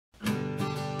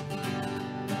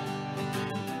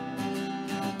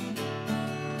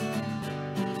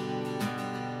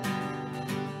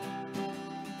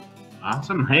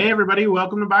Awesome. Hey, everybody.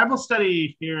 Welcome to Bible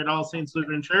study here at All Saints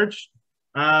Lutheran Church.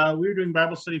 We're doing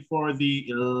Bible study for the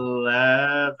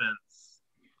 11th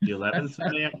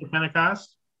Sunday after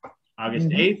Pentecost, August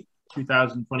 8th,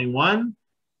 2021.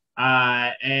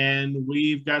 And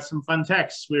we've got some fun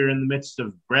texts. We're in the midst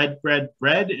of bread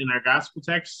in our gospel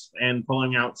texts and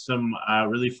pulling out some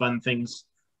really fun things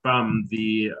from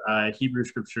the Hebrew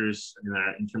scriptures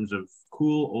in terms of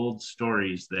cool old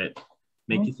stories that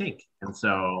make you think. And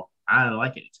so I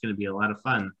like it. It's going to be a lot of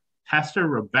fun. Pastor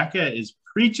Rebecca is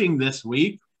preaching this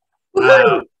week.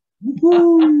 I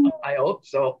hope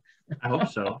so. I hope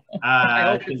so.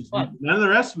 None of the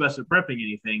rest of us are prepping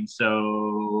anything,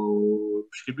 so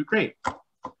it should be great.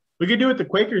 We could do what the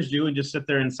Quakers do and just sit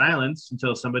there in silence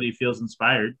until somebody feels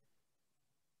inspired.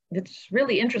 It's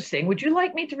really interesting. Would you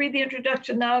like me to read the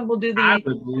introduction now, and we'll do the I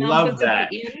would love that. at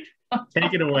the end?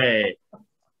 Take it away.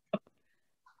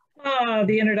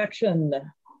 The introduction.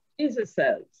 Jesus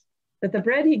says that the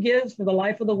bread he gives for the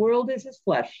life of the world is his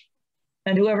flesh,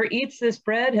 and whoever eats this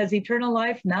bread has eternal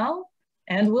life now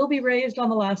and will be raised on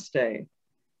the last day.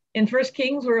 In 1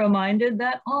 Kings, we're reminded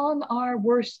that on our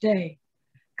worst day,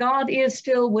 God is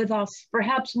still with us,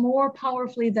 perhaps more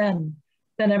powerfully than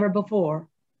ever before.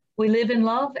 We live in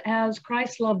love as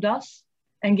Christ loved us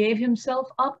and gave himself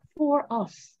up for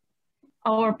us.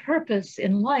 Our purpose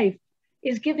in life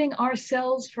is giving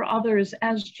ourselves for others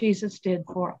as Jesus did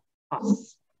for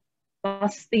us.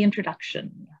 Thus the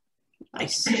introduction.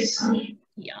 Nice.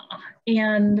 Yeah,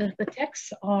 and the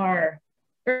texts are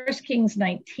 1 Kings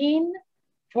 19,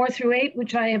 4 through 8,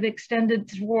 which I have extended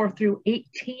to 4 through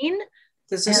 18.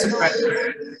 Does this surprise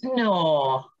you?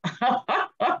 No.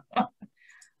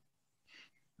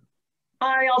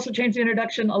 I also changed the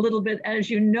introduction a little bit. As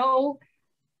you know,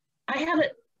 I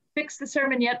haven't fixed the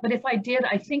sermon yet, but if I did,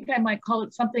 I think I might call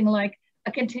it something like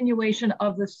a continuation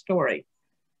of the story.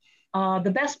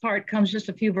 The best part comes just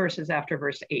a few verses after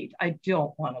verse 8. I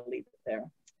don't want to leave it there.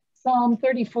 Psalm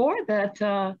 34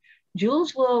 that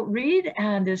Jules will read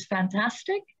and is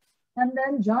fantastic. And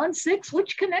then John 6,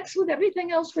 which connects with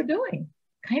everything else we're doing.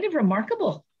 Kind of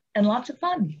remarkable and lots of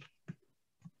fun.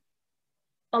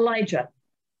 Elijah.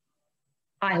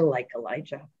 I like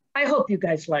Elijah. I hope you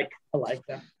guys like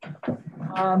Elijah.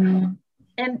 And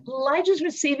Elijah's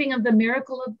receiving of the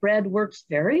miracle of bread works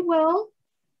very well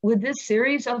with this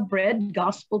series of bread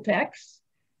gospel texts.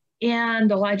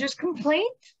 And Elijah's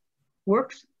complaint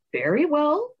works very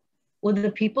well with the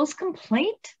people's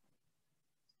complaint.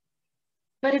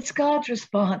 But it's God's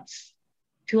response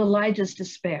to Elijah's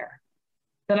despair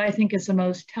that I think is the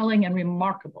most telling and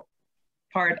remarkable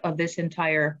part of this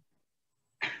entire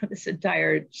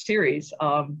series.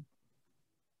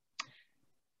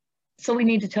 So we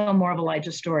need to tell more of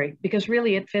Elijah's story because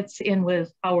really it fits in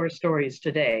with our stories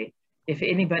today. If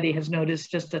anybody has noticed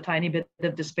just a tiny bit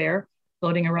of despair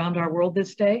floating around our world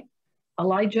this day,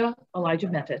 Elijah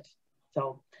met it.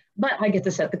 So, but I get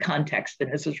to set the context,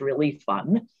 and this is really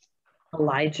fun.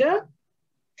 Elijah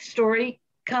story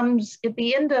comes at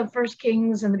the end of 1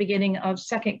 Kings and the beginning of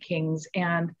 2 Kings,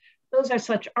 and those are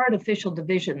such artificial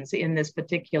divisions in this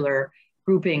particular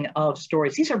grouping of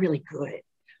stories. These are really good.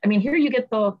 I mean, here you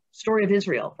get the story of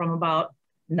Israel from about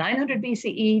 900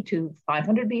 BCE to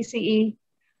 500 BCE.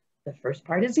 The first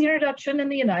part is the introduction in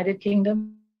the United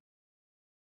Kingdom.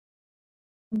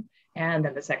 And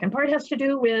then the second part has to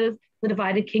do with the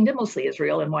divided kingdom, mostly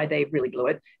Israel, and why they really blew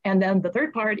it. And then the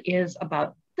third part is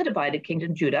about the divided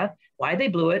kingdom, Judah, why they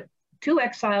blew it, 2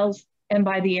 exiles, and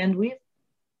by the end, we've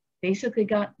basically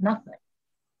got nothing.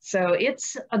 So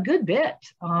it's a good bit.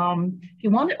 If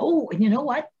you want to, and you know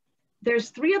what?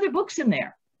 There's 3 other books in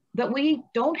there that we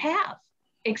don't have,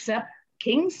 except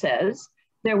King says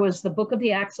there was the book of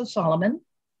the Acts of Solomon,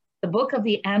 the book of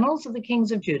the Annals of the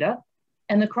Kings of Judah,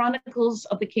 and the Chronicles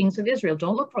of the Kings of Israel.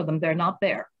 Don't look for them, they're not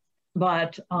there.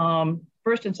 But 1st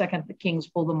and 2nd Kings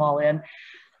pull them all in.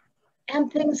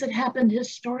 And things that happened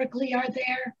historically are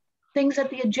there. Things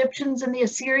that the Egyptians and the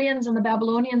Assyrians and the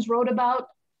Babylonians wrote about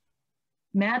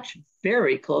match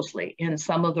very closely in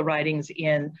some of the writings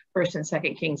in 1st and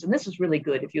 2nd Kings. And this is really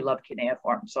good if you love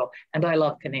cuneiform. And I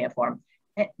love cuneiform.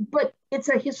 But it's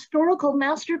a historical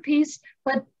masterpiece,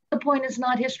 but the point is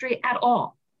not history at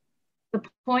all. The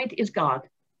point is God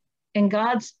and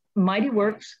God's mighty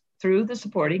works through the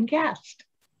supporting cast.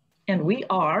 And we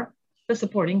are the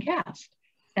supporting cast.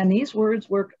 And these words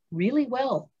work really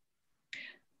well.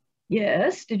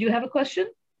 Yes, did you have a question?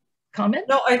 Comment?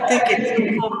 No, I think it's,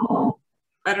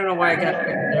 I don't know why I got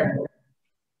there.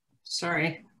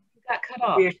 Sorry. You got cut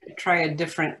off. We have to try a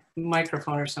different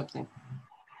microphone or something.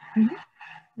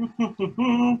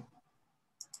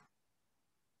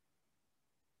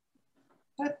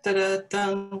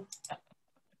 Da-da-da-dun.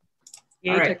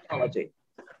 Yay, All right. technology.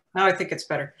 Now I think it's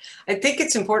better. I think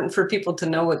it's important for people to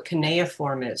know what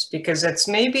cuneiform is, because it's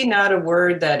maybe not a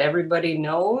word that everybody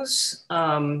knows.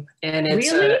 And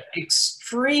it's Really? an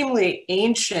extremely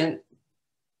ancient,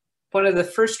 one of the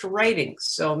first writings.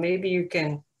 So maybe you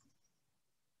can.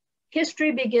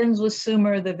 History begins with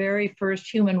Sumer. The very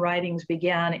first human writings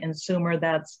began in Sumer.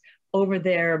 That's over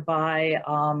there by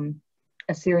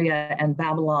Assyria and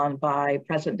Babylon, by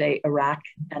present-day Iraq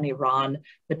and Iran,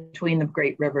 between the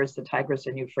great rivers, the Tigris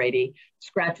and Euphrates,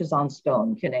 scratches on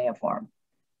stone, cuneiform.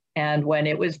 And when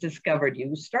it was discovered,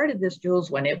 you started this,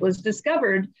 Jules, when it was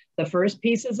discovered, the first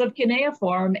pieces of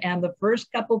cuneiform and the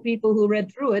first couple people who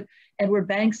read through it, Edward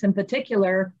Banks in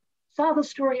particular, saw the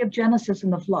story of Genesis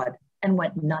and the flood and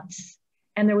went nuts.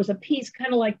 And there was a piece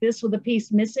kind of like this with a piece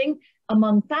missing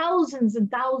among thousands and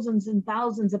thousands and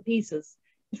thousands of pieces.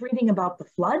 He's reading about the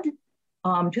flood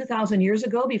 2,000 years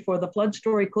ago, before the flood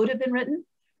story could have been written.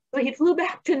 So he flew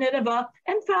back to Nineveh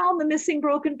and found the missing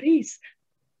broken piece.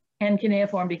 And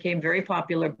cuneiform became very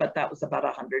popular, but that was about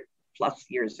 100 plus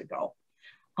years ago.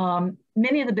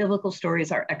 Many of the biblical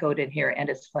stories are echoed in here, and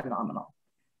it's phenomenal.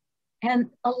 And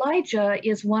Elijah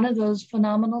is one of those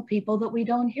phenomenal people that we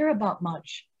don't hear about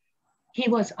much. He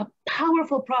was a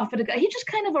powerful prophet of God. He just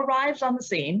kind of arrives on the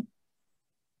scene.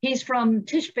 He's from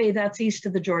Tishbe, that's east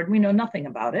of the Jordan. We know nothing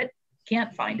about it,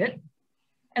 can't find it.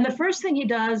 And the first thing he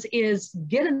does is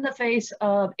get in the face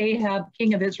of Ahab,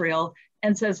 king of Israel,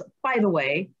 and says, by the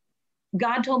way,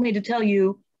 God told me to tell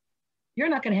you, you're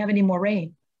not going to have any more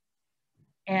rain.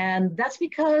 And that's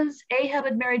because Ahab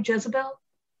had married Jezebel.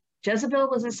 Jezebel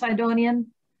was a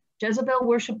Sidonian. Jezebel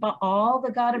worshiped Baal,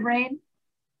 the god of rain.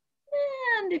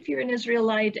 And if you're an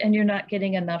Israelite and you're not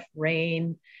getting enough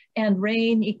rain, and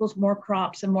rain equals more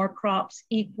crops, and more crops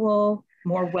equal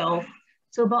more wealth.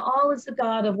 So Baal is the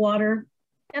god of water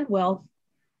and wealth.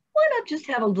 Why not just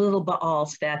have a little Baal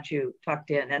statue tucked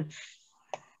in? And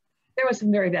there were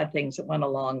some very bad things that went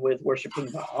along with worshiping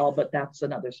Baal, but that's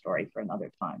another story for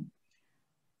another time.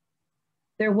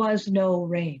 There was no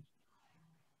rain.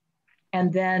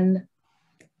 And then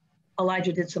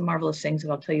Elijah did some marvelous things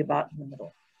that I'll tell you about in the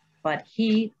middle. But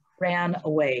he ran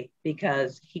away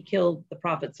because he killed the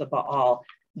prophets of Baal.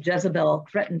 Jezebel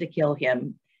threatened to kill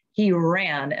him. He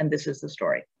ran, and this is the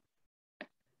story.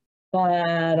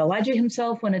 But Elijah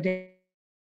himself went a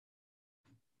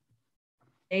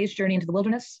day's journey into the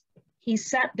wilderness. He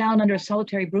sat down under a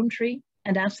solitary broom tree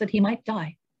and asked that he might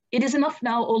die. It is enough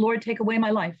now, O Lord, take away my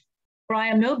life, for I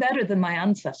am no better than my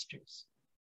ancestors.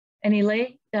 And he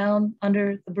lay down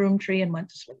under the broom tree and went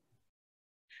to sleep.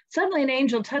 Suddenly an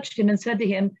angel touched him and said to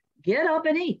him, get up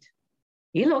and eat.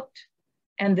 He looked,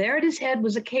 and there at his head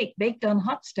was a cake baked on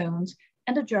hot stones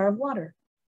and a jar of water.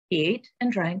 He ate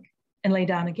and drank and lay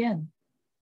down again.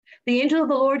 The angel of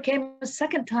the Lord came a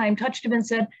second time, touched him and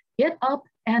said, get up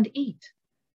and eat.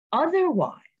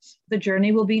 Otherwise, the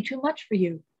journey will be too much for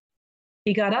you.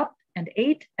 He got up and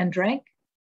ate and drank.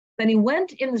 Then he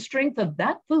went in the strength of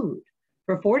that food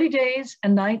for 40 days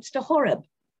and nights to Horeb,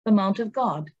 the mount of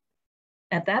God.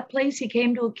 At that place, he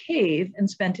came to a cave and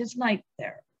spent his night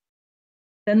there.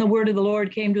 Then the word of the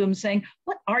Lord came to him saying,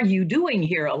 what are you doing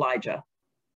here, Elijah?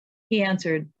 He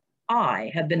answered,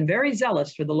 I have been very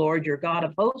zealous for the Lord, your God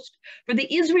of hosts, for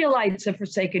the Israelites have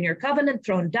forsaken your covenant,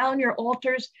 thrown down your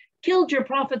altars, killed your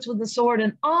prophets with the sword,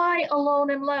 and I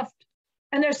alone am left,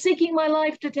 and they're seeking my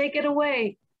life to take it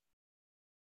away.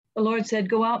 The Lord said,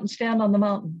 go out and stand on the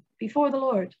mountain before the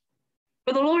Lord,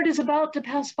 for the Lord is about to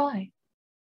pass by.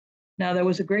 Now there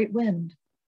was a great wind,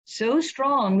 so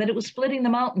strong that it was splitting the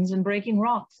mountains and breaking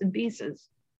rocks in pieces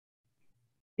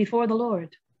before the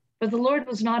Lord. But the Lord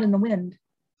was not in the wind.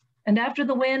 And after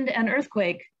the wind, an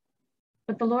earthquake,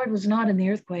 but the Lord was not in the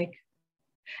earthquake.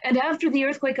 And after the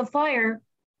earthquake, a fire,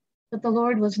 but the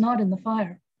Lord was not in the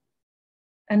fire.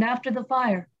 And after the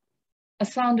fire, a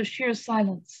sound of sheer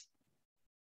silence.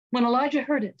 When Elijah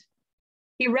heard it,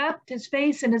 he wrapped his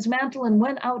face in his mantle and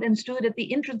went out and stood at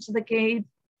the entrance of the cave.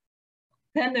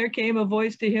 Then there came a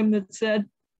voice to him that said,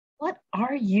 what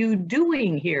are you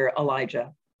doing here,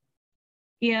 Elijah?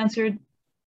 He answered,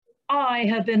 I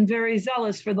have been very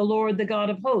zealous for the Lord, the God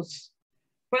of hosts.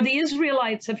 For the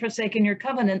Israelites have forsaken your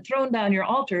covenant, thrown down your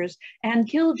altars, and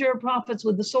killed your prophets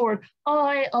with the sword.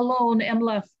 I alone am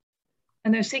left,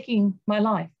 and they're seeking my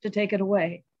life to take it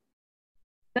away.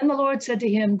 Then the Lord said to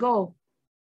him, go,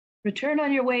 return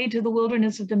on your way to the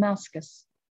wilderness of Damascus.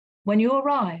 When you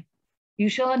arrive, you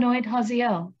shall anoint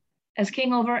Hazael as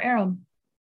king over Aram.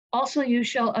 Also you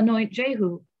shall anoint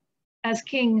Jehu as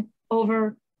king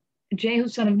over Jehu,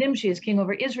 son of Nimshi, as king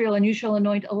over Israel, and you shall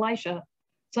anoint Elisha,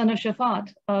 son of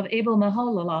Shaphat, of Abel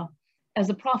Maholalah, as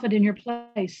a prophet in your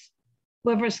place.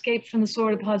 Whoever escapes from the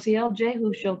sword of Hazael,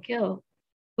 Jehu shall kill.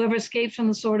 Whoever escapes from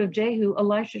the sword of Jehu,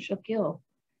 Elisha shall kill.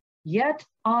 Yet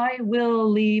I will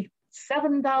leave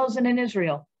 7,000 in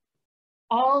Israel,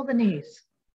 all the knees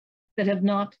that have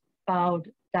not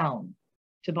bowed down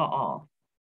to Baal.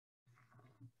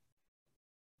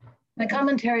 My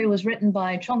commentary was written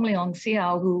by Chongleong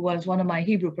Xiao, who was one of my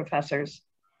Hebrew professors,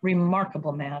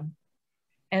 remarkable man.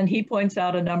 And he points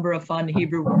out a number of fun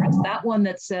Hebrew words. That one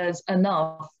that says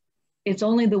enough, it's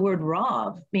only the word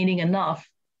rav, meaning enough.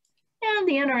 And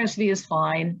the NRSV is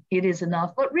fine, it is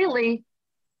enough. But really,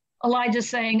 Elijah's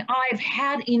saying, I've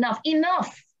had enough,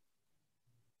 enough.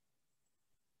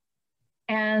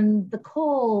 And the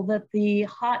coal that the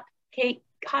hot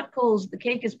coals the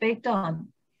cake is baked on,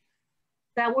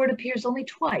 that word appears only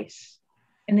twice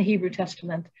in the Hebrew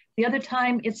Testament. The other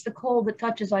time, it's the coal that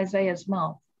touches Isaiah's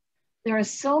mouth. There are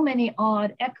so many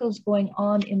odd echoes going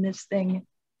on in this thing.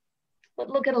 But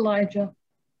look at Elijah.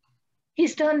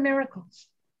 He's done miracles.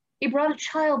 He brought a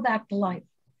child back to life.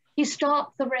 He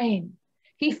stopped the rain.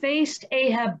 He faced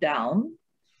Ahab down.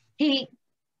 He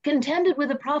contended with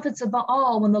the prophets of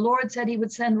Baal when the Lord said he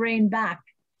would send rain back.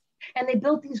 And they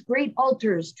built these great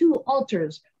altars, 2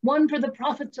 altars, one for the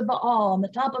prophets of Baal on the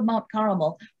top of Mount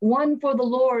Carmel, one for the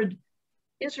Lord,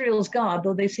 Israel's God,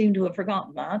 though they seem to have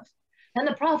forgotten that. And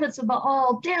the prophets of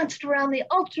Baal danced around the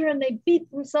altar and they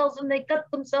beat themselves and they cut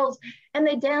themselves and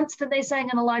they danced and they sang.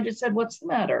 And Elijah said, what's the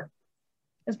matter?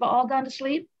 Has Baal gone to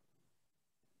sleep?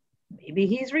 Maybe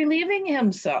he's relieving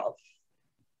himself.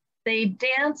 They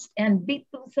danced and beat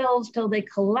themselves till they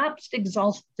collapsed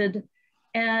exhausted.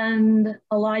 And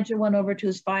Elijah went over to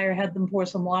his fire, had them pour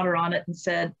some water on it and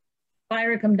said,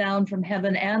 fire come down from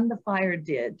heaven, and the fire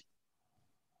did.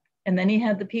 And then he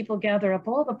had the people gather up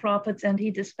all the prophets and he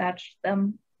dispatched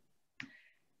them.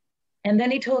 And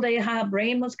then he told Ahab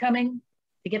rain was coming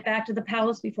to get back to the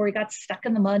palace before he got stuck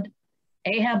in the mud.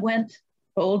 Ahab went,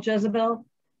 told Jezebel.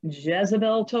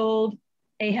 Jezebel told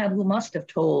Ahab, who must have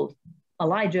told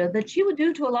Elijah, that she would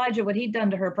do to Elijah what he'd done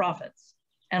to her prophets.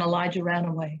 And Elijah ran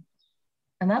away.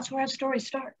 And that's where our story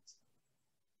starts.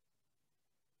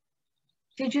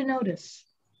 Did you notice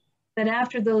that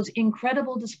after those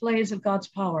incredible displays of God's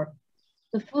power,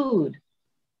 the food,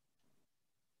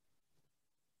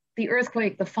 the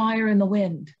earthquake, the fire and the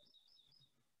wind,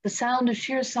 the sound of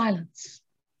sheer silence,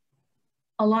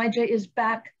 Elijah is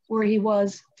back where he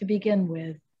was to begin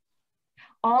with.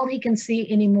 All he can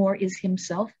see anymore is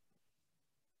himself.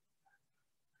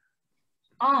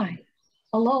 I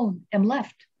alone am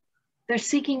left. They're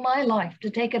seeking my life to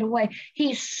take it away.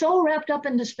 He's so wrapped up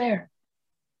in despair.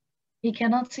 He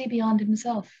cannot see beyond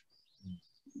himself.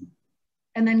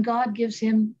 And then God gives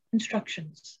him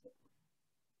instructions.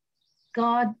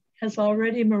 God has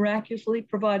already miraculously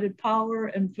provided power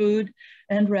and food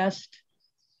and rest.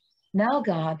 Now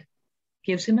God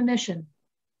gives him a mission.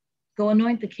 Go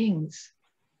anoint the kings.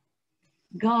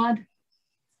 God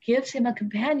gives him a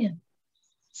companion,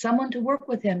 someone to work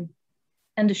with him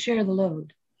and to share the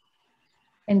load.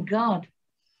 And God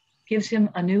gives him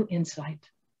a new insight.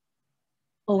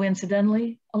 Oh,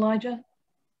 incidentally, Elijah,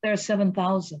 there are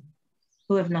 7,000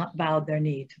 who have not bowed their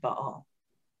knee to Baal.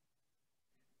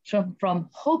 From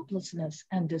hopelessness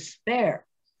and despair,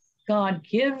 God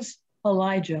gives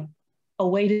Elijah a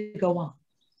way to go on.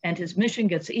 And his mission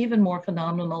gets even more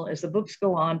phenomenal as the books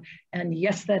go on. And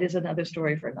yes, that is another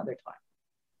story for another time.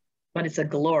 But it's a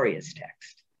glorious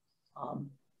text.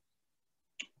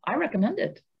 I recommend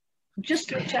it. Just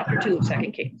through chapter 2 of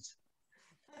 2 Kings.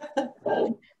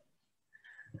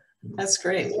 That's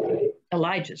great.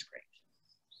 Elijah's great.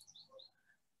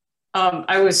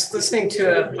 I was listening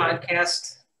to a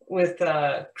podcast with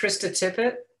Krista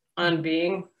Tippett on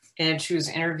Being, and she was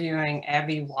interviewing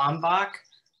Abby Wambach,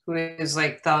 who is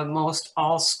like the most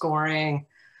all-scoring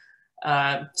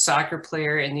soccer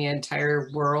player in the entire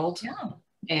world. Yeah.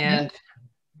 And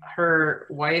her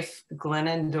wife,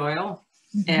 Glennon Doyle,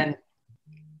 and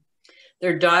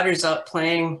their daughter's out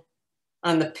playing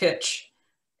on the pitch,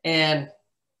 and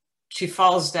she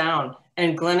falls down,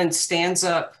 and Glennon stands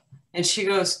up, and she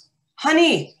goes,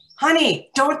 honey,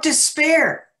 don't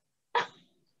despair.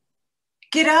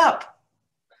 Get up.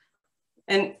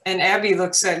 And Abby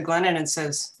looks at Glennon and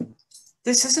says,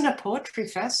 this isn't a poetry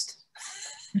fest.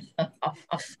 You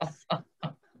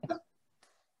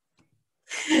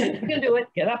can do it.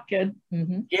 Get up, kid.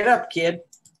 Get up, kid.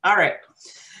 All right.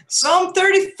 Psalm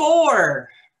 34.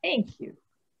 Thank you.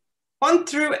 1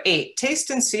 through 8. Taste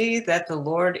and see that the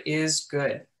Lord is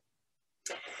good.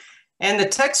 And the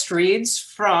text reads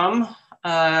from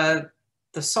the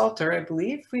Psalter, I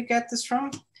believe we got this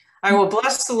from. I will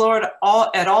bless the Lord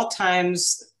at all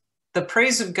times. The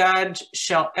praise of God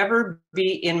shall ever be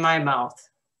in my mouth.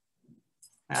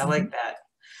 I like that.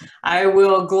 I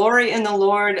will glory in the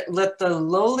Lord. Let the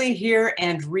lowly hear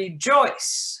and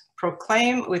rejoice.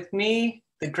 Proclaim with me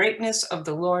the greatness of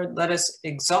the Lord. Let us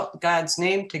exalt God's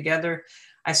name together.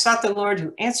 I sought the Lord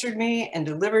who answered me and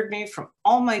delivered me from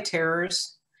all my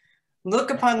terrors. Look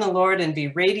upon the Lord and be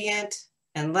radiant,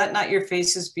 and let not your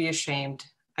faces be ashamed.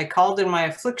 I called in my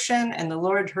affliction, and the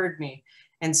Lord heard me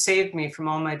and saved me from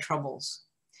all my troubles.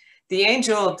 The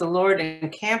angel of the Lord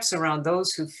encamps around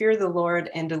those who fear the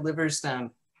Lord and delivers them.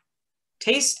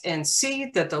 Taste and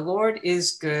see that the Lord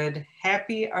is good.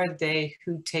 Happy are they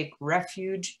who take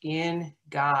refuge in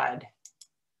God.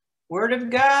 Word of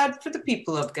God for the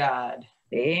people of God.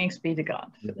 Thanks be to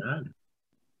God. Amen.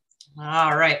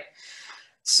 All right.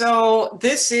 So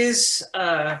this is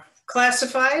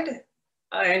classified,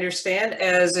 I understand,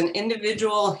 as an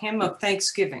individual hymn of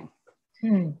thanksgiving.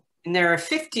 And there are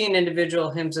 15 individual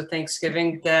hymns of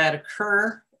thanksgiving that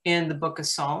occur in the book of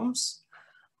Psalms.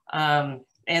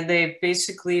 And they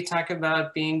basically talk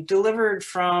about being delivered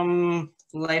from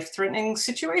life-threatening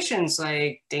situations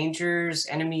like dangers,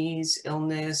 enemies,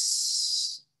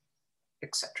 illness,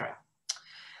 etc.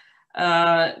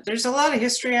 There's a lot of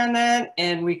history on that,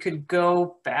 and we could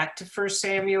go back to 1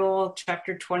 Samuel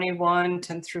chapter 21,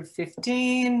 10 through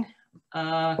 15.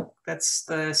 That's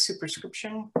the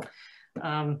superscription.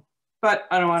 But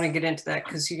I don't want to get into that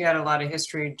because you got a lot of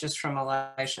history just from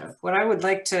Elisha. What I would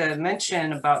like to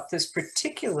mention about this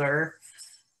particular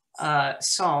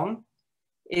psalm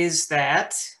is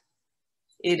that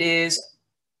it is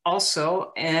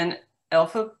also an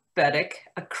alphabetic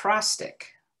acrostic.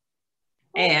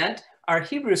 And our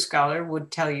Hebrew scholar would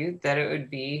tell you that it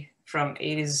would be from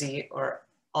A to Z or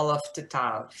Aleph to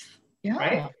Tav. Yeah.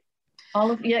 Right?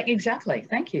 Yeah, exactly.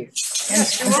 Thank you. And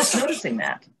Yes, you're I'm just welcome. noticing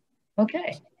that.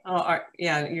 Okay. Oh,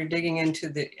 yeah, you're digging into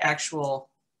the actual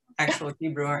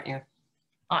Hebrew, aren't you?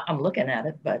 I'm looking at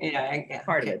it, but Yeah,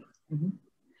 part okay. of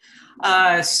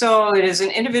it. So it is an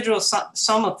individual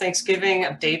psalm of thanksgiving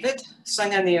of David,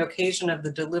 sung on the occasion of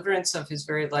the deliverance of his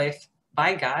very life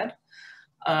by God.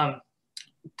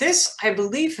 This, I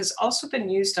believe, has also been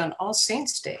used on All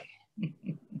Saints' Day.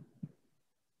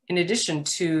 In addition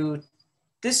to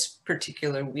this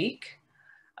particular week,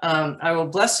 I will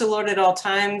bless the Lord at all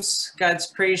times. God's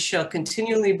praise shall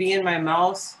continually be in my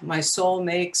mouth. My soul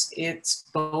makes its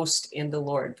boast in the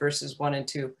Lord, verses 1 and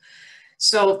 2.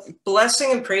 So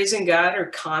blessing and praising God are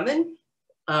common.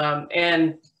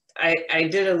 And I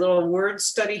did a little word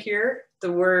study here.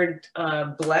 The word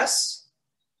bless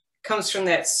comes from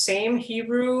that same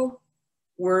Hebrew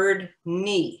word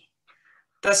knee.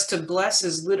 Thus to bless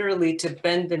is literally to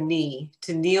bend the knee,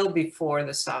 to kneel before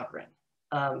the sovereign.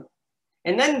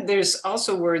 And then there's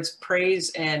also words praise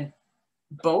and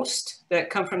boast that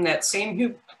come from that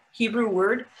same Hebrew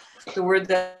word, the word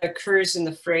that occurs in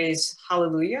the phrase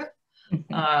hallelujah.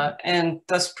 And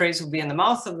thus praise will be in the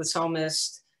mouth of the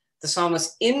psalmist. The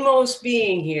psalmist's inmost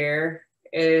being here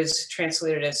is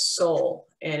translated as soul,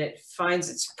 and it finds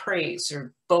its praise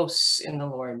or boasts in the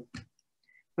Lord,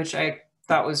 which I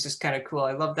thought was just kind of cool.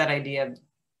 I love that idea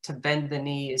to bend the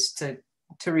knee is to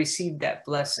receive that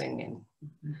blessing, and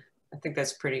I think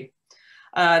that's pretty.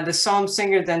 The psalm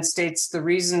singer then states the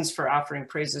reasons for offering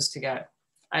praises to God.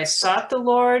 I sought the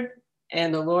Lord,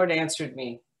 and the Lord answered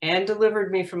me and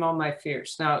delivered me from all my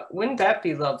fears. Now, wouldn't that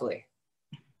be lovely?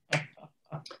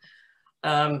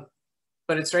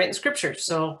 But it's right in scripture.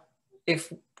 So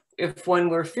if one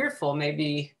were fearful,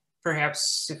 maybe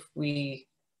perhaps if we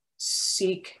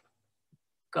seek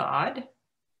God,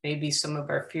 maybe some of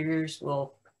our fears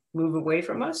will move away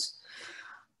from us.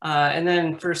 And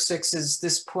then verse 6 is,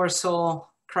 this poor soul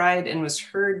cried and was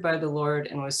heard by the Lord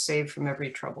and was saved from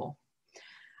every trouble.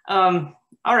 All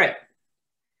right.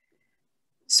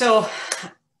 So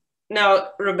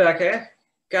now, Rebecca,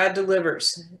 God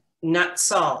delivers, not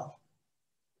Saul.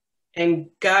 And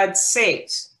God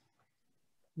saves.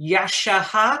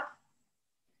 Yashaha.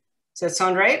 Does that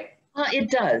sound right? It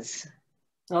does.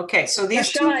 Okay, so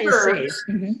these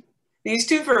these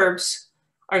two verbs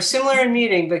are similar in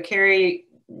meaning, but carry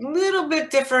a little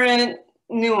bit different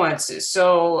nuances.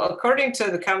 So according to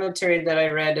the commentary that I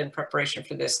read in preparation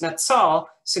for this, Natsal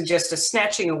suggests a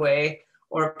snatching away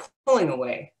or a pulling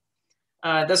away.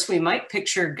 Thus we might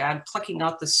picture God plucking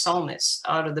out the psalmist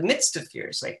out of the midst of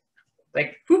fears, like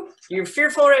whoop, you're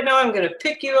fearful right now, I'm going to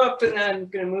pick you up and I'm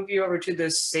going to move you over to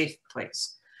this safe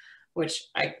place, which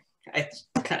I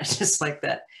kind of just like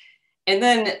that. And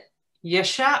then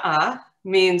Yasha'a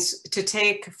means to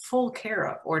take full care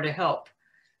of or to help.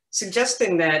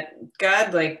 suggesting that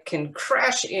God like can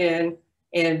crash in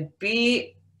and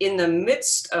be in the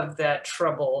midst of that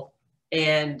trouble,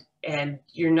 and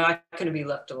you're not going to be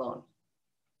left alone.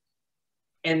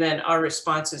 And then our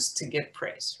response is to give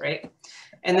praise, right?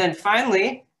 And then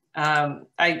finally,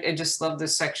 I just love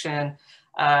this section.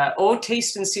 Oh,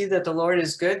 taste and see that the Lord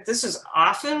is good. This is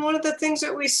often one of the things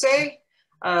that we say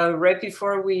right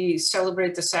before we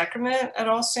celebrate the sacrament at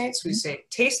All Saints. We say,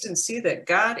 taste and see that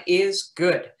God is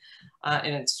good.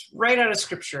 And it's right out of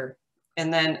scripture.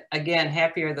 And then again,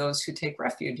 happy are those who take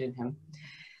refuge in him.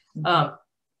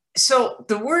 So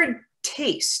the word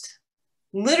taste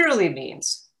literally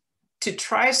means to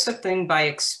try something by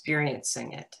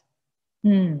experiencing it.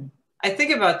 I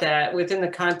think about that within the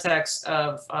context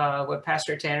of what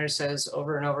Pastor Tanner says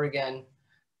over and over again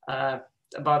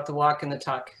about the walk and the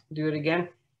talk. Do it again.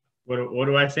 What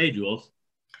do I say, Jules?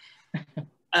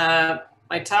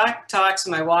 My talk talks,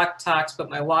 my walk talks, but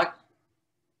my walk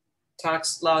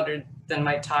talks louder than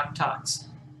my talk talks.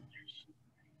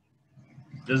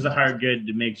 This is a hard good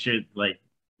to make sure, like,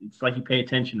 it's like you pay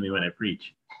attention to me when I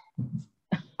preach.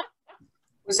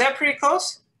 Was that pretty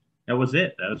close? That was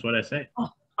it. That was what I say. Oh,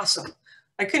 awesome.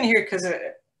 I couldn't hear it because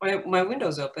my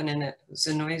window's open and it was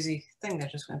a noisy thing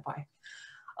that just went by.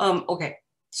 Okay,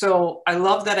 so I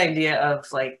love that idea of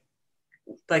like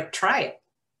try it,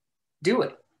 do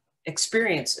it,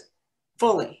 experience it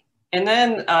fully. And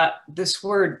then this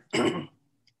word,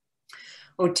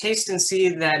 oh, taste and see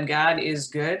that God is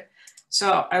good.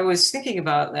 So I was thinking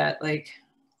about that, like,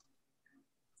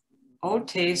 oh,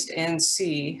 taste and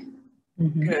see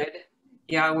good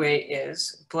Yahweh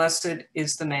is, blessed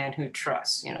is the man who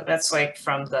trusts. You know, that's like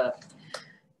from the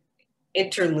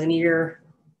interlinear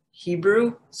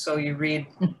Hebrew. So you read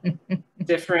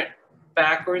different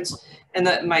backwards.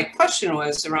 And my question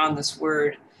was around this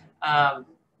word,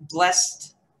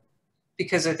 blessed,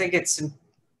 because I think it's,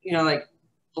 you know, like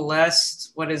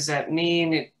blessed, what does that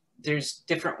mean? There's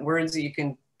different words that you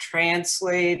can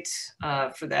translate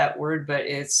for that word, but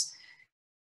it's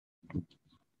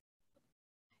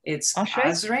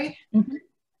Ashrei.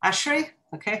 Ashrei.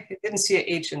 Okay, I didn't see an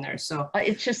H in there, so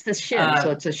it's just the shin,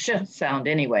 so it's a sh sound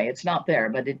anyway. It's not there,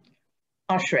 but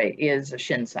Ashrei is a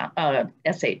shin sound,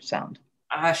 sh sound.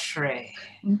 Ashrei,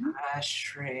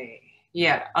 Ashrei.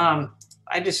 Yeah,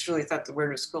 I just really thought the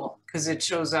word was cool because it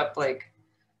shows up like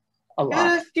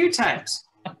a few times,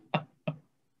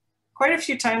 quite a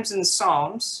few times in the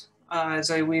Psalms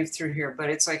as I weave through here. But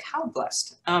it's like how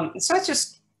blessed. It's not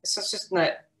just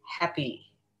not happy.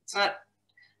 It's not,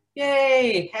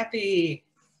 yay, happy,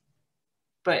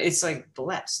 but it's like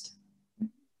blessed.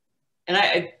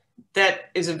 And that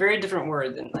is a very different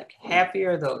word than like happy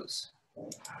are those.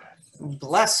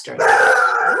 Blessed are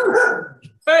those.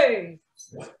 Hey!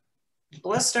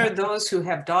 Blessed are those who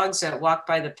have dogs that walk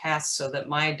by the path so that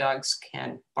my dogs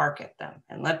can bark at them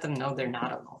and let them know they're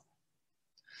not alone.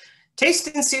 Taste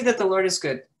and see that the Lord is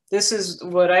good. This is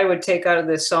what I would take out of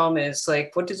this psalm is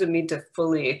like, what does it mean to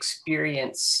fully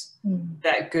experience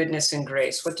that goodness and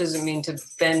grace? What does it mean to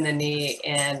bend the knee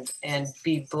and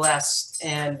be blessed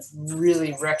and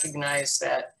really recognize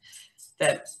that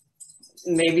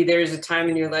maybe there is a time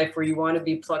in your life where you want to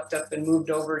be plucked up and moved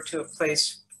over to a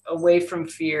place away from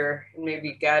fear, and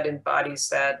maybe God embodies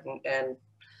that and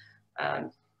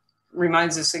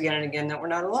reminds us again and again that we're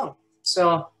not alone.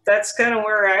 So that's kind of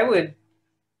where I would,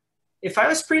 if I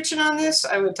was preaching on this,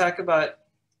 I would talk about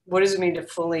what does it mean to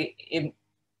fully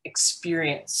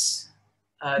experience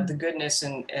the goodness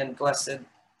and blessed.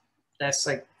 That's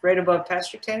like right above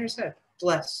Pastor Tanner's head.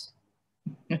 Bless.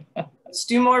 Let's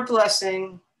do more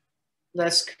blessing,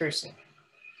 less cursing,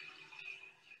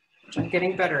 which I'm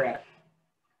getting better at.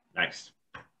 Nice.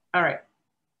 All right.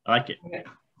 I like it. Okay.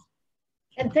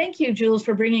 And thank you, Jules,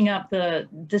 for bringing up the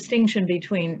distinction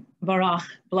between Barach,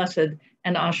 blessed,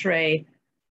 and Ashrei,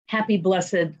 happy,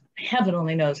 blessed. Heaven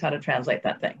only knows how to translate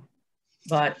that thing.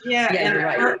 But yeah, you're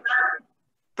right.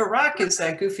 Barak is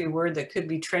that goofy word that could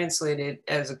be translated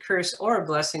as a curse or a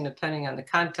blessing, depending on the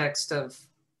context of,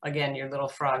 again, your little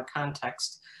frog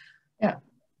context. Yeah.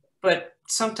 But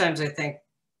sometimes I think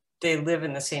they live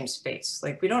in the same space.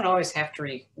 Like we don't always have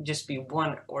to just be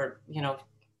one, or, you know,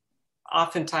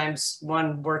 oftentimes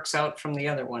one works out from the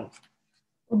other one.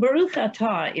 Well, Baruch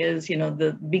Atah is, you know,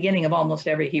 the beginning of almost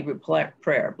every Hebrew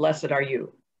prayer. Blessed are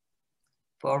you.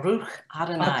 Baruch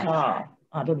Adonai. Atah,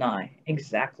 Adonai,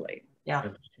 exactly. Yeah.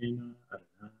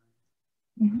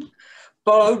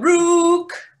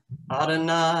 Baruch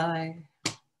Adonai.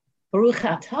 Baruch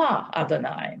Atah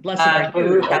Adonai. Blessed are you.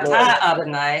 Baruch Atah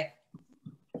Adonai.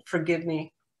 Forgive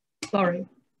me. Sorry.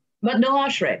 But no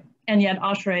Ashrei. And yet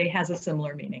Ashrei has a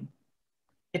similar meaning.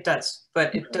 It does,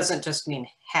 but it doesn't just mean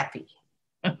happy.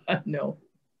 No.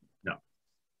 No.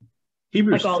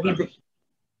 Hebrews.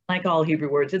 Like all Hebrew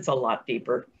words, it's a lot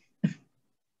deeper.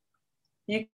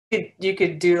 You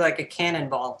could do like a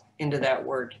cannonball into that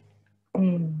word.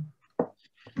 Mm.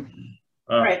 All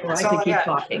right, Well, I could keep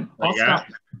talking. I'll stop.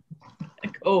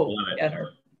 Go, Kenner.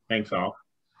 Thanks, all.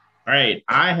 All right,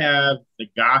 I have the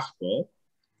gospel,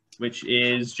 which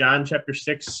is John chapter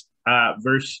 6,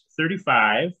 verse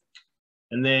 35,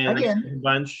 and then a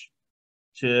bunch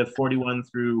to 41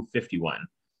 through 51.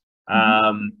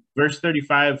 Verse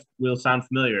 35 will sound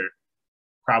familiar,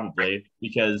 probably,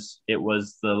 because it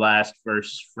was the last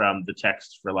verse from the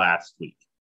text for last week.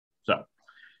 So,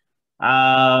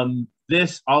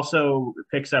 this also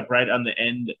picks up right on the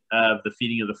end of the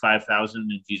feeding of the 5,000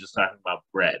 and Jesus talking about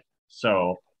bread.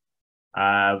 So,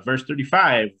 verse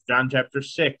 35, John chapter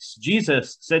 6,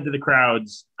 Jesus said to the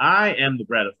crowds, I am the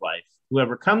bread of life.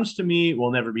 Whoever comes to me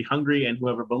will never be hungry, and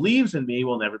whoever believes in me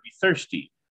will never be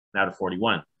thirsty. Now to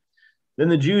 41. Then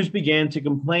the Jews began to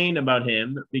complain about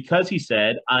him because he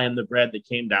said, I am the bread that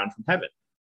came down from heaven.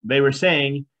 They were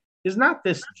saying, is not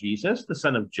this Jesus, the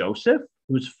son of Joseph,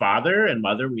 whose father and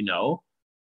mother we know?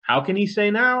 How can he say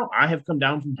now, I have come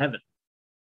down from heaven?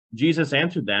 Jesus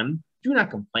answered them, do not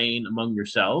complain among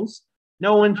yourselves.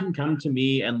 No one can come to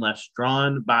me unless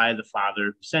drawn by the Father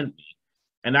who sent me,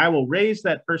 and I will raise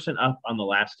that person up on the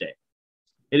last day.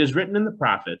 It is written in the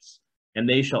prophets, and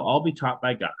they shall all be taught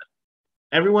by God.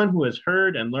 Everyone who has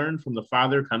heard and learned from the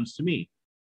Father comes to me.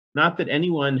 Not that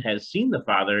anyone has seen the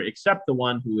Father except the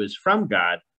one who is from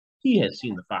God. He has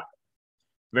seen the Father.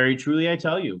 Very truly I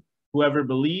tell you, whoever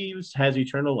believes has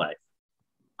eternal life.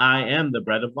 I am the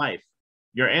bread of life.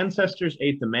 Your ancestors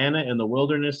ate the manna in the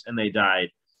wilderness and they died.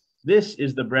 This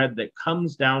is the bread that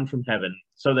comes down from heaven,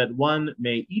 so that one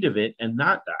may eat of it and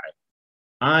not die.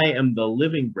 I am the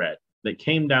living bread that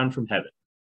came down from heaven.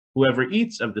 Whoever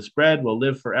eats of this bread will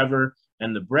live forever,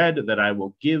 and the bread that I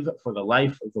will give for the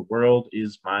life of the world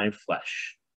is my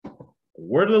flesh. The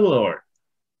word of the Lord.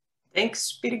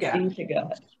 Thanks be to God. Thanks be to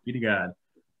God. Be to God.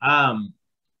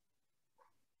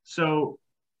 So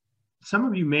some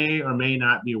of you may or may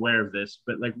not be aware of this,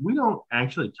 but like we don't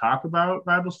actually talk about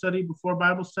Bible study before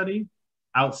Bible study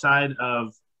outside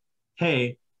of,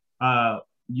 hey,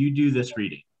 you do this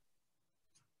reading.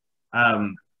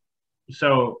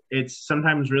 So it's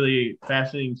sometimes really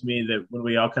fascinating to me that when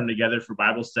we all come together for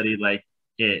Bible study, like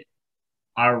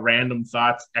our random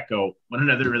thoughts echo one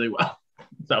another really well.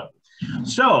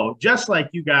 So just like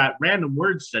you got random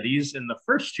word studies in the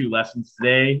first two lessons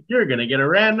today, you're going to get a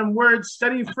random word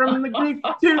study from the Greek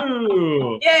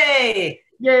too. Yay!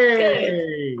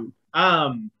 Yay!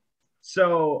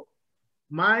 So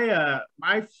my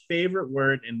favorite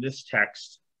word in this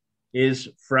text is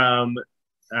from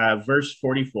verse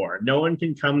 44. No one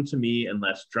can come to me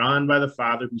unless drawn by the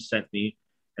Father who sent me,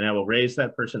 and I will raise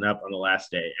that person up on the last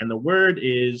day. And the word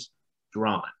is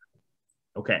drawn.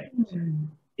 Okay.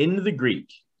 In the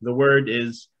Greek, the word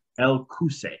is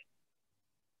elkuse.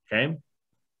 Okay?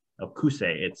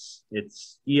 Elkuse.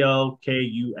 It's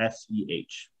Elkuseh,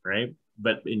 right?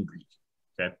 But in Greek.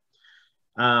 Okay.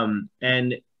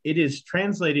 And it is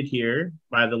translated here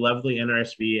by the lovely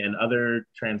NRSV and other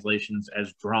translations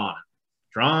as drawn.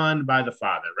 Drawn by the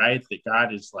Father, right? That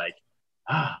God is like,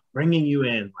 bringing you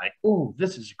in, like, oh,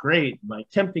 this is great, like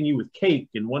tempting you with cake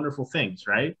and wonderful things,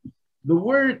 right? The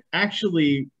word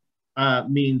actually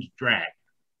means drag,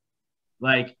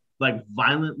 like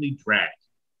violently drag.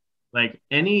 Like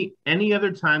any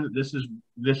other time that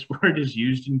this word is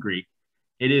used in Greek,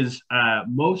 it is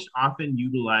most often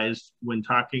utilized when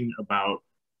talking about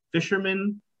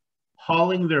fishermen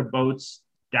hauling their boats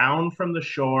down from the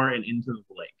shore and into the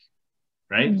lake,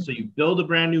 right? So you build a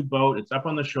brand new boat, it's up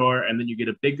on the shore, and then you get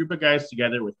a big group of guys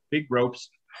together with big ropes,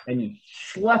 and you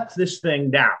schlep this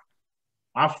thing down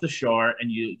off the shore, and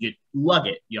you lug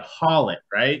it, you haul it,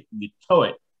 right? You tow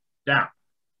it down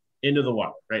into the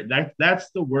water, right? That's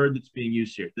the word that's being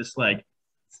used here. This like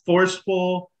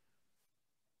forceful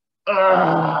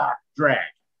drag.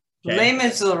 Okay? Les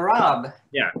Miserables.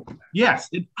 Yeah. Yes.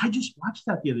 I just watched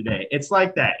that the other day. It's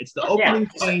like that. It's the opening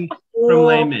thing from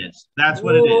Les Mis. That's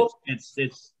what it is.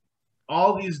 It's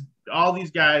all these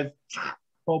guys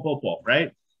pull,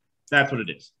 right? That's what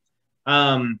it is.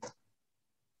 God,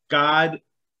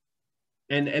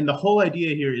 and the whole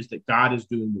idea here is that God is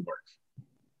doing the work,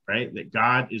 right? That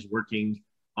God is working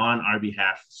on our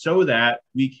behalf so that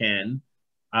we can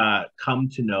come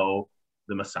to know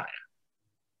the Messiah.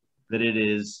 That it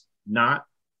is not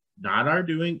not our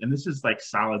doing. And this is like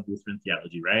solid Lutheran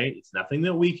theology, right? It's nothing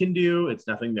that we can do. It's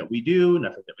nothing that we do,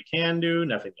 nothing that we can do,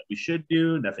 nothing that we should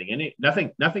do, nothing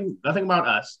about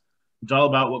us. It's all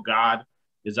about what God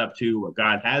is up to, what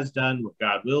God has done, what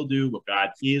God will do, what God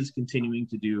is continuing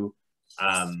to do,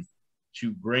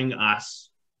 to bring us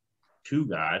to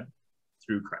God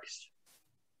through Christ.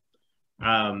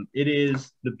 It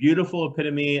is the beautiful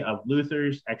epitome of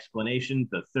Luther's explanation,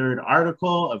 the third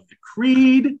article of the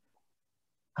Creed,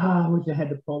 which I had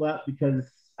to pull up because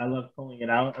I love pulling it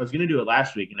out. I was going to do it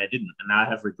last week and I didn't, and now I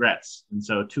have regrets. And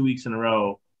so 2 weeks in a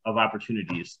row of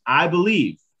opportunities. I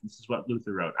believe, this is what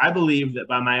Luther wrote, I believe that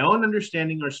by my own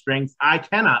understanding or strength, I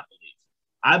cannot believe.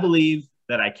 I believe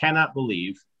that I cannot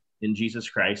believe in Jesus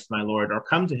Christ, my Lord, or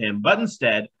come to him, but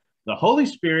instead, the Holy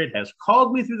Spirit has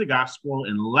called me through the gospel,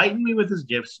 enlightened me with his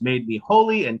gifts, made me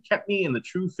holy, and kept me in the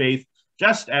true faith,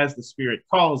 just as the Spirit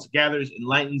calls, gathers,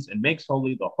 enlightens, and makes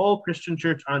holy the whole Christian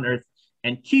church on earth,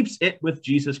 and keeps it with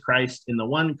Jesus Christ in the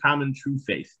one common true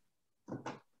faith.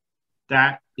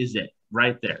 That is it,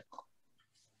 right there.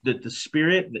 That the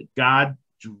Spirit, that God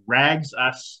drags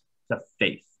us to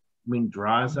faith. I mean,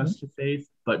 draws us to faith,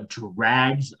 but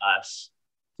drags us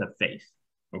to faith,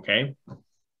 okay?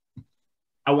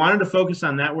 I wanted to focus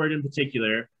on that word in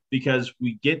particular because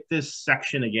we get this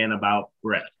section again about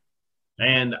bread.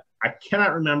 And I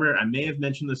cannot remember, I may have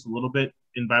mentioned this a little bit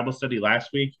in Bible study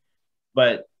last week,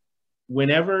 but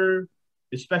whenever,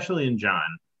 especially in John,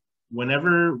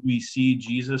 whenever we see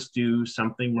Jesus do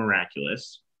something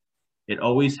miraculous, it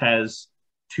always has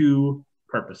two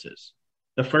purposes.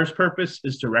 The first purpose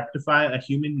is to rectify a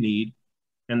human need,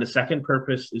 and the second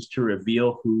purpose is to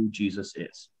reveal who Jesus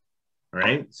is. All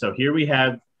right, so here we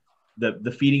have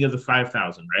the feeding of the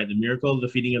 5,000, right? The miracle of the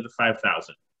feeding of the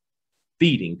 5,000.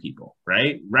 Feeding people,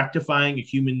 right? Rectifying a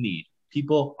human need.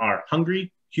 People are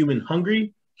hungry, human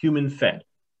fed,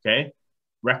 okay?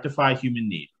 Rectify human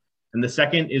need. And the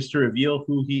second is to reveal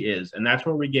who he is. And that's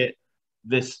where we get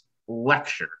this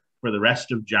lecture for the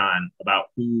rest of John about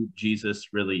who Jesus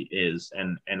really is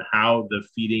and how the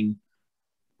feeding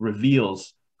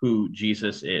reveals who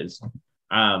Jesus is.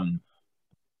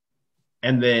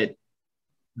 And that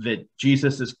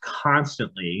Jesus is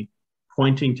constantly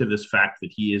pointing to this fact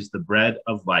that he is the bread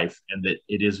of life and that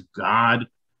it is God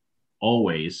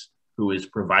always who is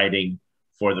providing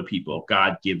for the people.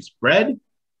 God gives bread,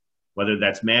 whether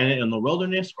that's manna in the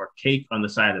wilderness or cake on the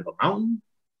side of a mountain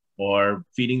or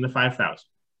feeding the 5,000.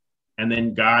 And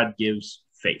then God gives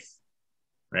faith,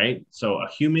 right? So a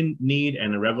human need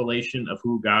and a revelation of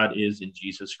who God is in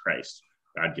Jesus Christ.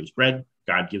 God gives bread,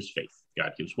 God gives faith.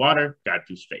 God gives water, God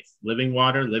gives faith. Living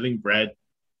water, living bread,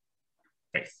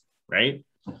 faith, right?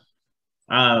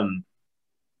 I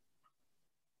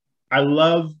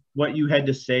love what you had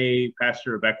to say,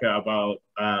 Pastor Rebecca, about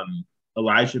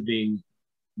Elijah being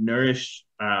nourished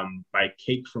by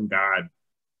cake from God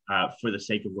for the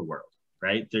sake of the world,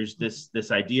 right? There's this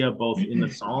idea both in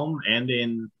the Psalm and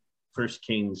in First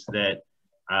Kings that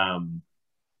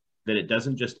it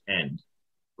doesn't just end,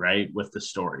 right, with the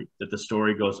story, that the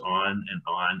story goes on and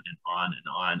on and on and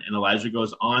on. And Elijah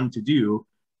goes on to do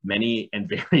many and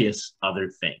various other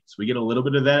things. We get a little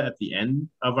bit of that at the end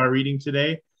of our reading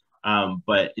today,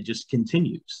 but it just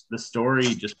continues. The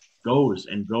story just goes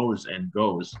and goes and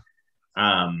goes.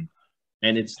 And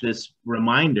it's this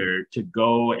reminder to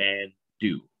go and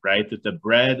do, right? That the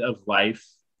bread of life,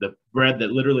 the bread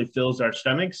that literally fills our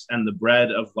stomachs, and the bread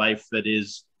of life that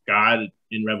is God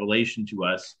in revelation to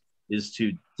us, is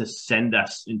to send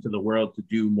us into the world to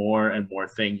do more and more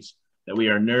things, that we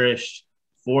are nourished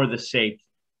for the sake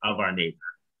of our neighbor,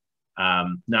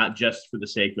 not just for the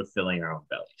sake of filling our own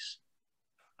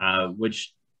bellies,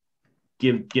 which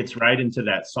gets right into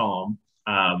that psalm,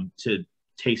 to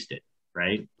taste it,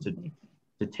 right?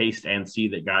 To taste and see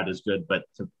that God is good, but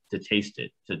to taste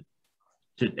it, to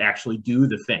actually do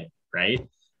the thing, right?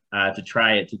 To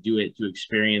try it, to do it, to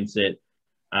experience it,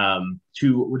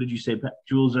 to, what did you say,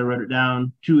 Jules? I wrote it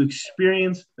down. To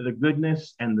experience the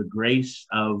goodness and the grace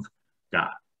of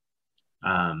God.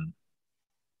 I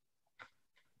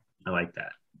like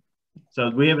that. So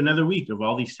we have another week of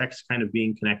all these texts kind of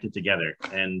being connected together,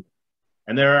 and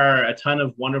there are a ton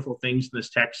of wonderful things in this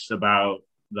text about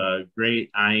the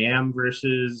great I am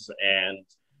verses, and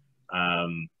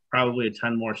probably a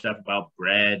ton more stuff about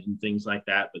bread and things like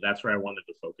that. But that's where I wanted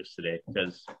to focus today,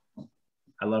 because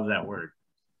I love that word.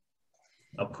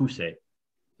 Apuse.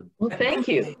 Well, thank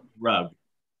you.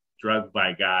 Drugged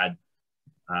by God,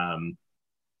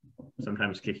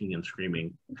 sometimes kicking and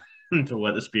screaming to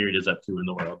what the Spirit is up to in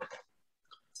the world.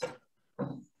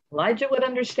 Elijah would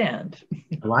understand.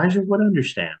 Elijah would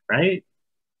understand, right?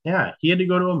 Yeah, he had to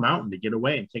go to a mountain to get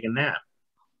away and take a nap.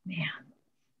 Man.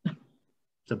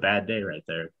 It's a bad day right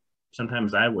there.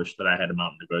 Sometimes I wish that I had a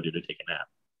mountain to go to take a nap,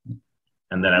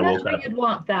 and that I woke up. You'd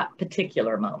want that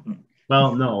particular mountain.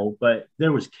 Well, no, but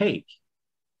there was cake,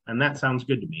 and that sounds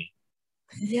good to me.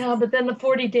 Yeah, but then the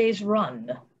 40 days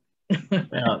run.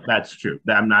 Well, that's true.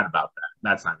 I'm not about that.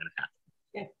 That's not going to happen.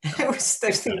 I was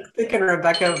thinking,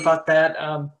 Rebecca, about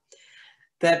that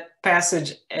that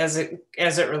passage as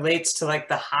it relates to like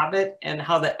the Hobbit and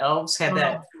how the elves had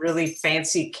that really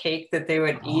fancy cake that they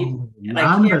would eat. And I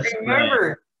can't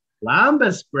remember.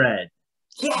 Lamba spread.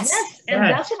 Yes, and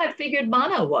that's what I figured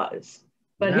mana was.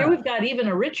 But here we've got even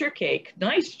a richer cake.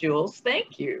 Nice, Jules.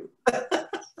 Thank you. A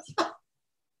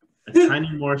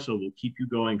tiny morsel will keep you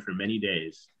going for many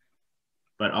days.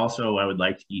 But also, I would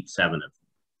like to eat 7 of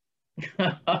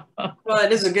them. Well,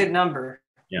 it is a good number.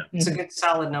 Yeah. It's a good,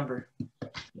 solid number.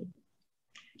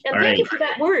 Yeah, thank you for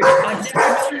that word. I've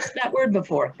never noticed that word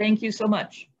before. Thank you so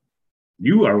much.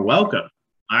 You are welcome.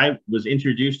 I was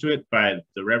introduced to it by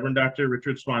the Reverend Dr.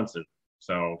 Richard Swanson.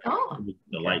 So, it was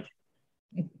a delight.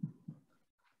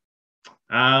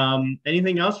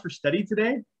 Anything else for study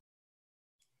today?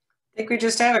 I think we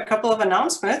just have a couple of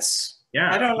announcements.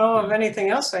 Yeah. I don't know of anything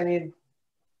else I need.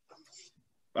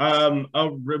 A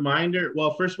reminder.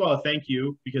 Well, first of all, thank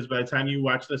you, because by the time you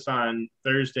watch this on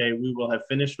Thursday, we will have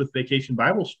finished with Vacation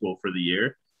Bible School for the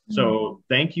year. So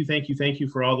thank you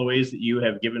for all the ways that you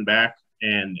have given back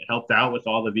and helped out with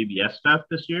all the VBS stuff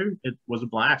this year. It was a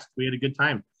blast. We had a good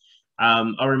time.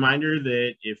 A reminder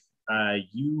that if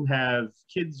you have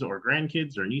kids or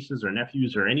grandkids or nieces or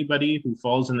nephews or anybody who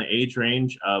falls in the age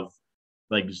range of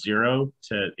like 0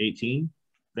 to 18,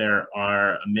 there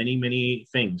are many, many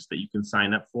things that you can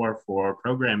sign up for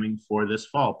programming for this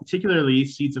fall, particularly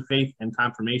Seeds of Faith and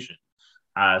Confirmation.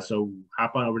 So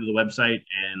hop on over to the website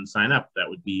and sign up. That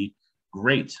would be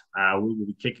great. We will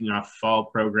be kicking off fall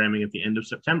programming at the end of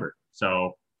September.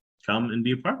 So come and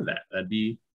be a part of that. That'd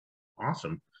be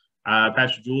awesome.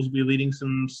 Pastor Jules will be leading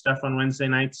some stuff on Wednesday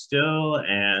nights still.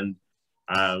 And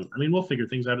we'll figure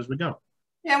things out as we go.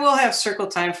 Yeah, we'll have circle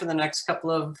time for the next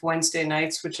couple of Wednesday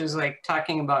nights, which is like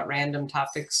talking about random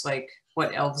topics like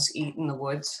what elves eat in the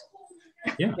woods.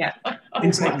 Yeah.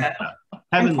 Things like that.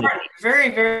 Important, very,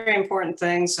 very important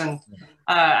things. And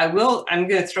I'm going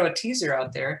to throw a teaser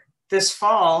out there. This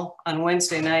fall on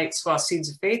Wednesday nights, while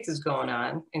Seeds of Faith is going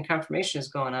on and Confirmation is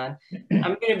going on,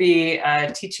 I'm going to be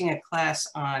teaching a class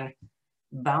on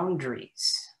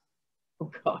boundaries.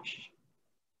 Oh, gosh.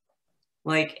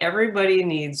 Like everybody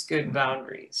needs good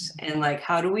boundaries, and like,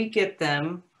 how do we get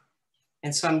them?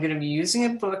 And so I'm going to be using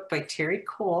a book by Terry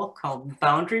Cole called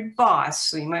Boundary Boss.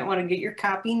 So you might want to get your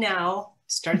copy now,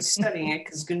 start studying it,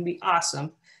 because it's going to be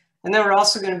awesome. And then we're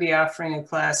also going to be offering a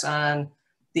class on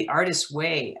The Artist's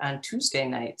Way on Tuesday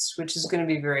nights, which is going to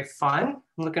be very fun.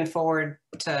 I'm looking forward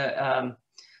to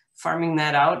farming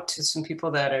that out to some people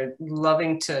that are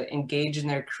loving to engage in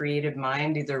their creative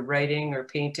mind, either writing or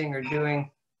painting or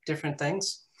doing different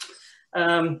things.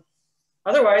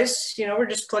 Otherwise, we're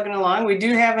just plugging along. We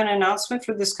do have an announcement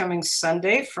for this coming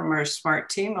Sunday from our SMART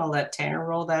team. I'll let Tanner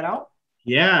roll that out.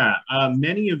 Yeah,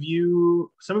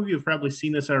 some of you have probably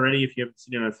seen this already if you haven't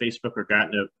seen it on Facebook or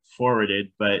gotten it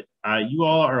forwarded, but you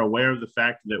all are aware of the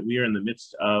fact that we are in the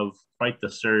midst of quite the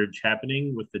surge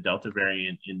happening with the Delta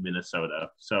variant in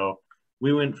Minnesota. So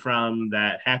we went from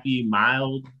that happy,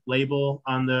 mild label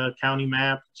on the county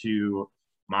map to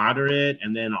moderate,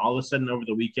 and then all of a sudden over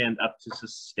the weekend up to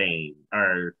sustain,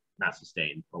 or not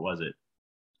sustain, what was it?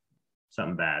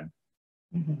 Something bad.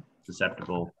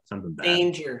 Susceptible, something bad.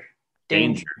 Danger.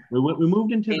 We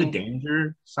moved into the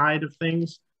danger side of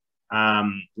things,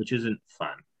 which isn't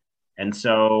fun. And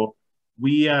so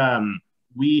we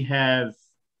have,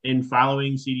 in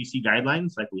following CDC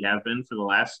guidelines, like we have been for the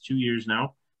last 2 years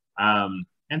now, and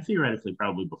theoretically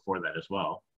probably before that as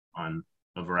well, on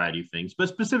a variety of things, but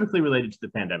specifically related to the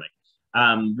pandemic.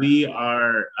 We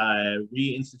are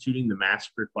reinstituting the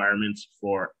mask requirements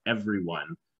for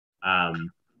everyone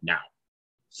now.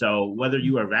 So whether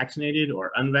you are vaccinated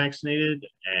or unvaccinated,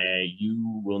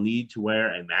 you will need to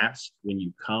wear a mask when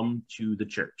you come to the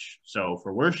church. So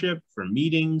for worship, for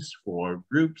meetings, for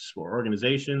groups, for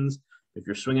organizations, if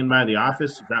you're swinging by the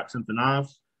office to drop something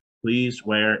off, please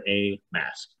wear a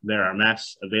mask. There are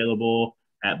masks available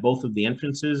at both of the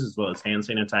entrances, as well as hand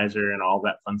sanitizer and all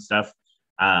that fun stuff.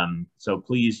 So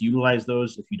please utilize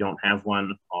those if you don't have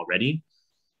one already.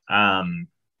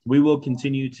 We will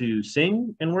continue to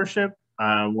sing and worship.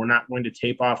 We're not going to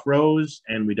tape off rows,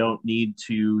 and we don't need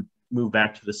to move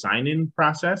back to the sign-in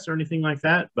process or anything like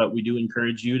that, but we do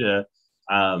encourage you to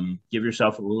Give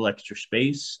yourself a little extra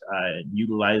space.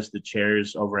 Utilize the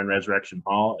chairs over in Resurrection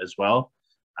Hall as well.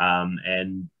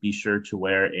 And be sure to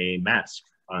wear a mask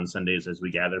on Sundays as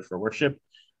we gather for worship.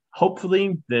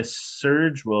 Hopefully this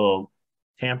surge will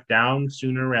tamp down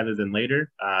sooner rather than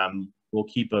later. We'll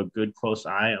keep a good close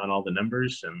eye on all the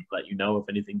numbers and let you know if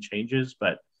anything changes,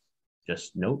 but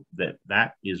just note that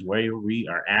that is where we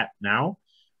are at now.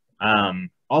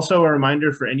 Also a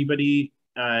reminder for anybody,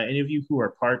 any of you who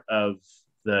are part of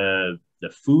the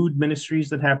food ministries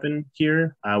that happen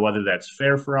here, whether that's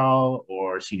Fair for All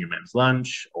or Senior Men's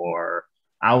Lunch or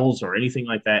Owls or anything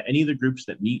like that, any of the groups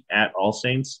that meet at All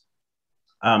Saints,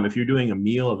 if you're doing a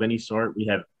meal of any sort, we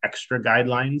have extra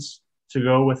guidelines to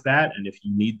go with that. And if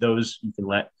you need those, you can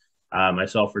let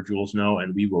myself or Jules know,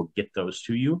 and we will get those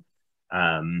to you.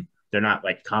 They're not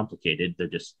like complicated. They're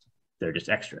just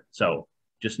extra. So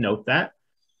just note that.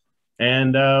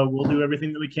 And we'll do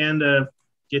everything that we can to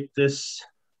get this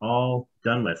all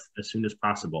done with as soon as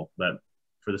possible. But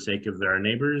for the sake of our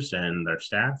neighbors and our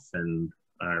staff and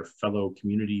our fellow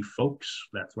community folks,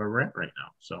 that's where we're at right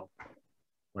now. So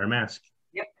wear a mask.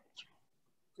 Yep.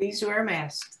 Please wear a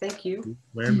mask. Thank you.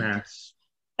 Wear masks.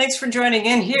 Thanks for joining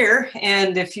in here.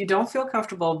 And if you don't feel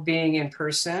comfortable being in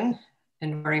person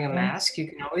and wearing a mask, you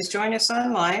can always join us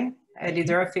online at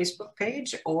either our Facebook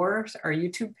page or our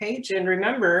YouTube page. And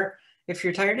remember, if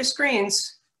you're tired of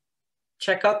screens,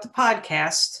 check out the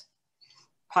podcast.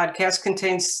 Podcast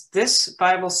contains this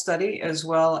Bible study as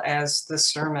well as the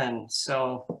sermon.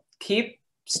 So keep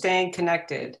staying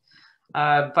connected.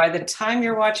 By the time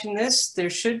you're watching this, there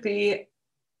should be,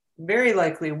 very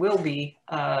likely will be,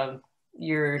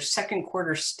 your second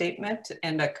quarter statement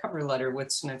and a cover letter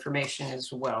with some information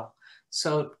as well.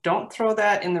 So don't throw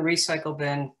that in the recycle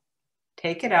bin.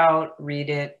 Take it out, read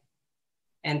it,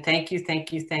 and thank you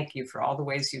for all the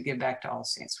ways you give back to All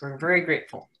Saints. We're very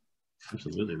grateful.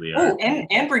 Absolutely, we are. Oh,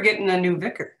 and we're getting a new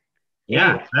vicar.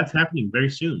 Yeah, that's happening very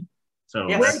soon. So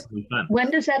yes. That's gonna be fun.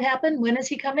 When does that happen? When is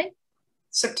he coming?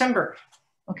 September.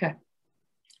 Okay.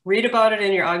 Read about it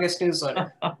in your August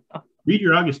newsletter. Read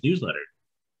your August newsletter.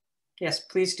 Yes,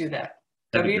 please do that.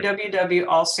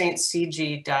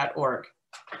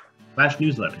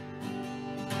 www.allsaintscg.org/newsletter.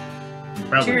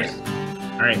 Probably. Cheers.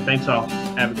 All right, thanks all.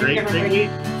 Have a great week.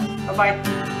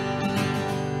 Bye-bye.